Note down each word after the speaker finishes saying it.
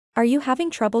Are you having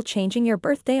trouble changing your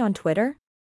birthday on Twitter?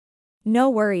 No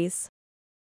worries.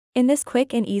 In this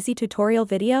quick and easy tutorial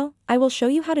video, I will show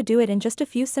you how to do it in just a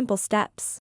few simple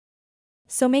steps.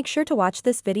 So make sure to watch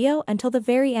this video until the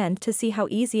very end to see how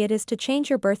easy it is to change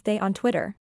your birthday on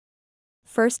Twitter.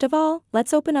 First of all,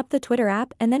 let's open up the Twitter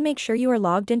app and then make sure you are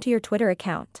logged into your Twitter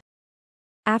account.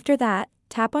 After that,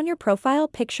 tap on your profile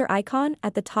picture icon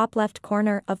at the top left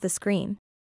corner of the screen.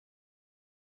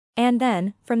 And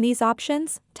then, from these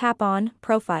options, tap on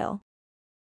Profile.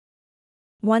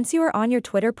 Once you are on your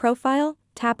Twitter profile,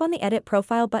 tap on the Edit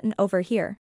Profile button over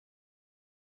here.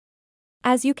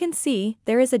 As you can see,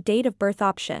 there is a date of birth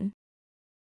option.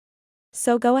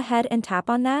 So go ahead and tap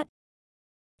on that,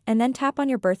 and then tap on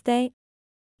your birthday,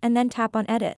 and then tap on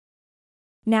Edit.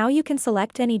 Now you can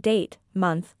select any date,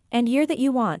 month, and year that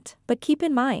you want, but keep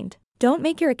in mind, don't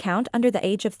make your account under the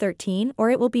age of 13 or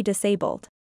it will be disabled.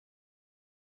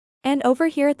 And over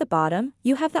here at the bottom,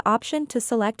 you have the option to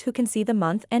select who can see the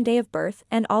month and day of birth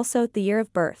and also the year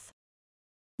of birth.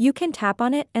 You can tap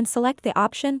on it and select the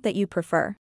option that you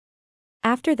prefer.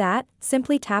 After that,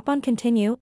 simply tap on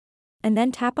Continue, and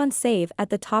then tap on Save at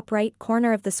the top right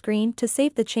corner of the screen to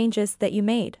save the changes that you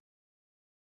made.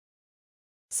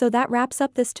 So that wraps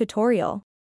up this tutorial.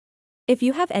 If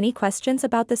you have any questions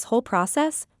about this whole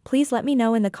process, please let me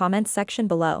know in the comments section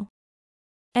below.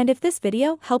 And if this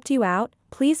video helped you out,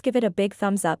 please give it a big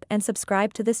thumbs up and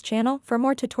subscribe to this channel for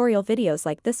more tutorial videos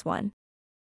like this one.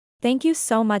 Thank you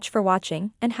so much for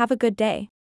watching and have a good day.